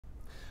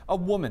A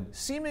woman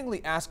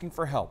seemingly asking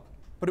for help,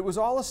 but it was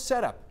all a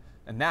setup.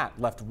 And that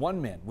left one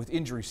man with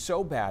injuries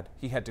so bad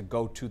he had to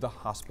go to the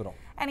hospital.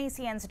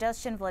 NECN's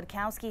Dustin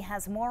Vladkowski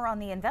has more on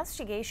the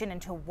investigation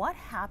into what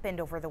happened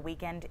over the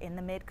weekend in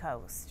the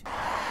Mid-Coast.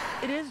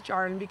 It is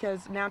jarring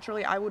because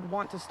naturally I would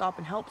want to stop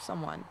and help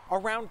someone.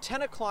 Around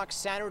 10 o'clock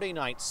Saturday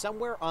night,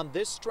 somewhere on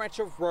this stretch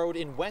of road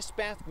in West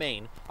Bath,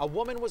 Maine, a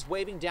woman was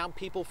waving down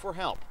people for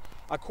help.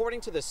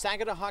 According to the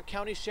Sagadahoc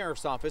County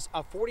Sheriff's Office,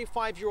 a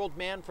 45-year-old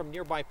man from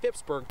nearby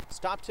Phippsburg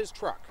stopped his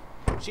truck.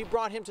 She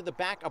brought him to the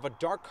back of a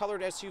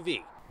dark-colored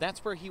SUV.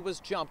 That's where he was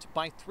jumped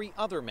by 3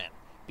 other men,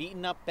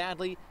 beaten up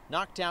badly,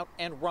 knocked out,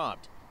 and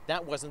robbed.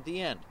 That wasn't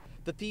the end.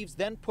 The thieves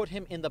then put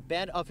him in the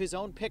bed of his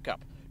own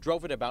pickup,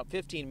 drove it about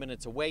 15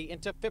 minutes away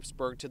into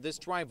Phippsburg to this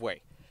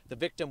driveway. The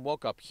victim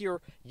woke up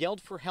here,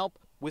 yelled for help,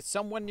 with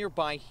someone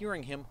nearby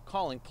hearing him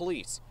calling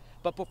police.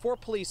 But before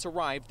police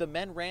arrived, the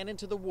men ran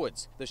into the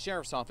woods. The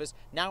sheriff's office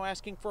now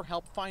asking for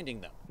help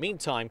finding them.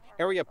 Meantime,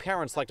 area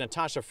parents like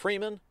Natasha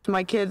Freeman,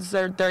 My kids,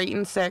 they're 8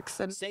 and 6.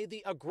 And say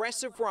the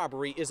aggressive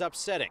robbery is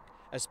upsetting,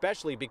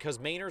 especially because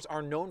Mainers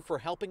are known for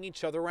helping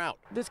each other out.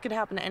 this could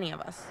happen to any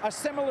of us. A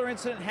similar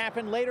incident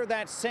happened later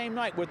that same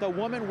night with a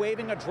woman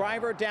waving a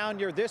driver down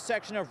near this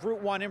section of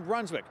Route 1 in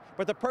Brunswick.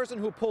 But the person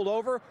who pulled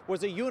over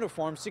was a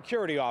uniformed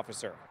security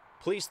officer.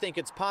 Police think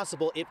it's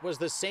possible it was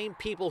the same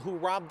people who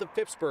robbed the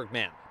Phippsburg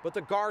man, but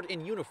the guard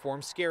in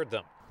uniform scared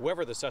them.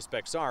 Whoever the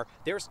suspects are,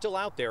 they're still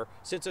out there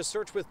since a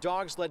search with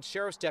dogs led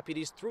sheriff's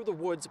deputies through the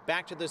woods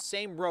back to the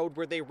same road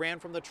where they ran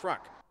from the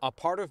truck. A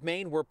part of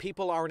Maine where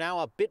people are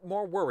now a bit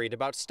more worried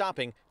about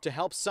stopping to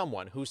help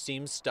someone who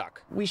seems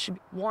stuck. We should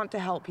want to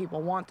help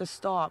people, want to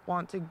stop,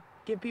 want to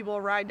give people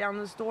a ride down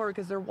the store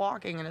because they're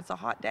walking and it's a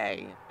hot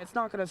day. It's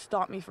not going to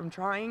stop me from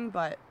trying,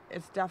 but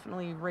it's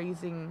definitely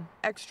raising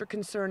extra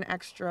concern,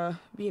 extra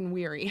being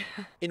weary.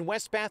 In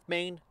West Bath,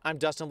 Maine, I'm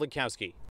Dustin Vladkowski.